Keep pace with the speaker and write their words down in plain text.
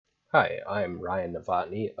Hi, I'm Ryan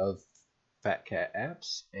Novotny of Fat Cat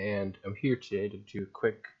Apps, and I'm here today to do a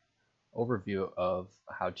quick overview of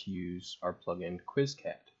how to use our plugin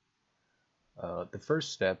QuizCat. The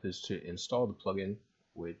first step is to install the plugin,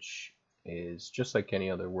 which is just like any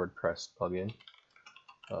other WordPress plugin.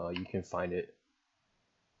 You can find it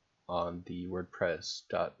on the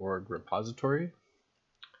WordPress.org repository,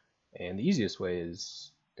 and the easiest way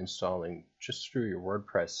is installing just through your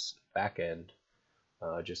WordPress backend,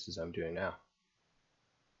 just as I'm doing now.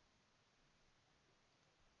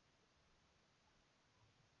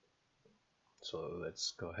 So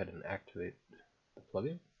let's go ahead and activate the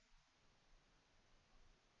plugin.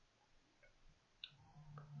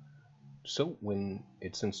 So when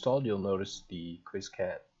it's installed, you'll notice the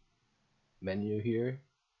QuizCat menu here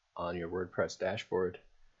on your WordPress dashboard.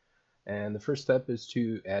 And the first step is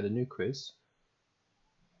to add a new quiz.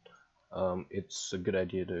 It's a good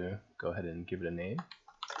idea to go ahead and give it a name.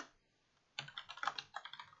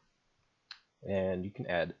 And you can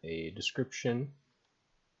add a description.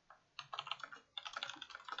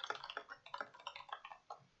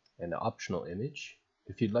 And an optional image.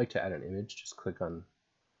 If you'd like to add an image, just click on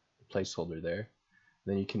the placeholder there.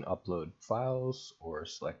 Then you can upload files or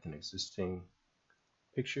select an existing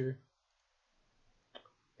picture.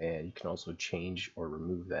 And you can also change or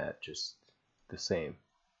remove that just the same.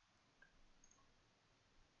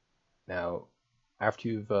 Now, after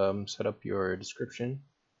you've set up your description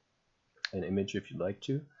and image if you'd like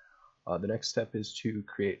to, the next step is to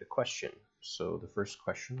create a question. So the first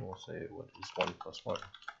question will say, what is 1 + 1?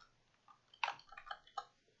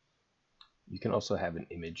 You can also have an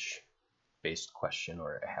image-based question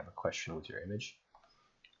or have a question with your image.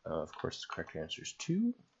 Of course, the correct answer is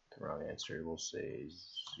 2. The wrong answer will say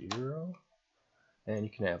 0. And you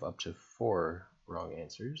can have up to 4 wrong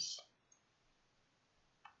answers.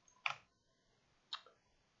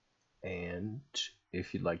 And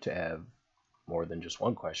if you'd like to have more than just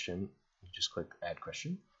one question, you just click Add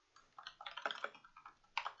Question.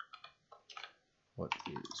 What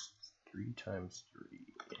is 3 times 3?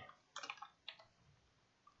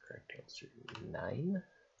 Correct answer 9.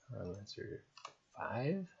 Wrong answer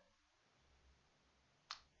 5.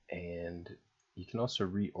 And you can also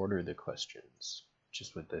reorder the questions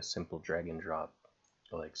just with a simple drag and drop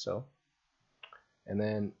like so. And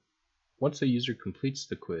then once a user completes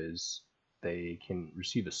the quiz, they can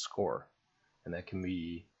receive a score, and that can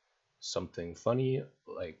be something funny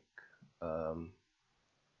like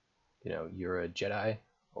you're a Jedi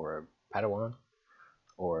or a Padawan,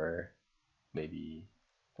 or maybe,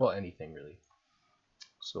 well, anything really.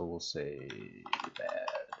 So we'll say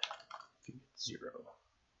bad if you get 0,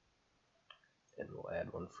 and we'll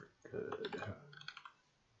add 1 for good.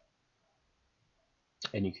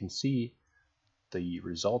 And you can see the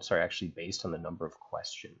results are actually based on the number of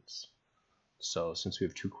questions. So since we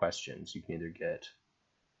have 2 questions, you can either get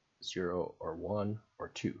 0 or 1 or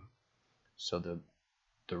 2. So the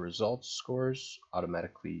results scores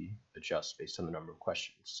automatically adjust based on the number of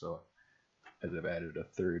questions. So as I've added a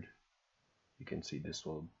third, you can see this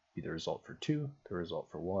will be the result for 2, the result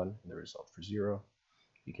for 1, and the result for 0.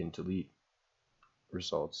 You can delete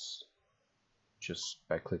results just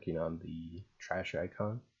by clicking on the trash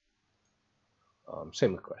icon.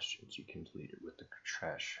 Same with questions, you can delete it with the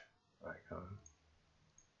trash icon.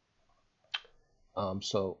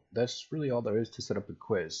 So that's really all there is to set up a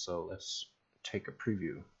quiz. So let's take a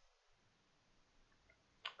preview.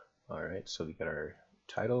 Alright, so we got our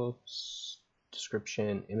title,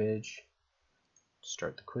 description, image.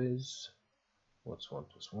 Start the quiz. What's 1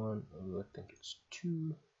 + 1? Oh, I think it's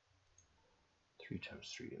 2. 3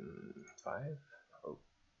 times 3 and 5. Oh.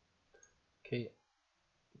 Okay,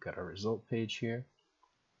 got our result page here.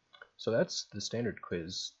 So that's the standard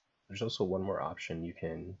quiz. There's also one more option. You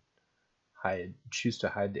can choose to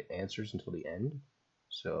hide the answers until the end.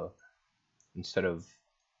 So instead of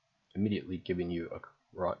immediately giving you a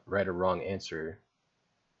right or wrong answer,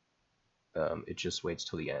 it just waits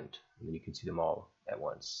till the end, and then you can see them all at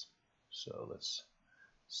once. So let's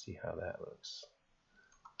see how that looks.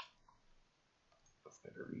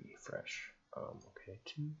 Better refresh. Okay,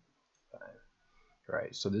 2, 5.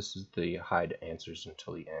 Right, so this is the hide answers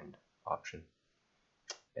until the end option.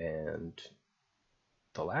 And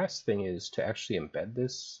the last thing is to actually embed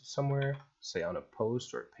this somewhere, say on a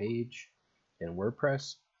post or a page in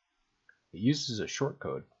WordPress. It uses a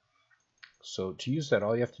shortcode. So to use that,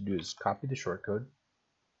 all you have to do is copy the shortcode,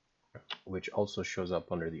 which also shows up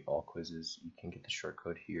under the all quizzes. You can get the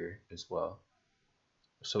shortcode here as well.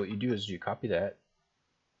 So what you do is you copy that,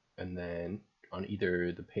 and then on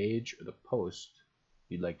either the page or the post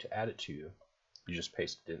you'd like to add it to, you just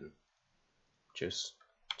paste it in, just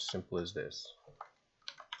Simple as this.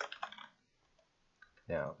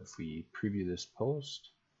 Now, if we preview this post,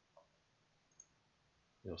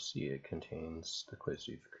 you'll see it contains the quiz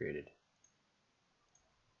we've created.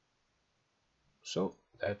 So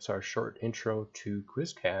that's our short intro to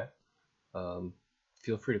QuizCat.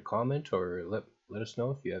 Feel free to comment or let us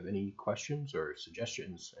know if you have any questions or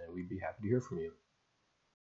suggestions, and we'd be happy to hear from you.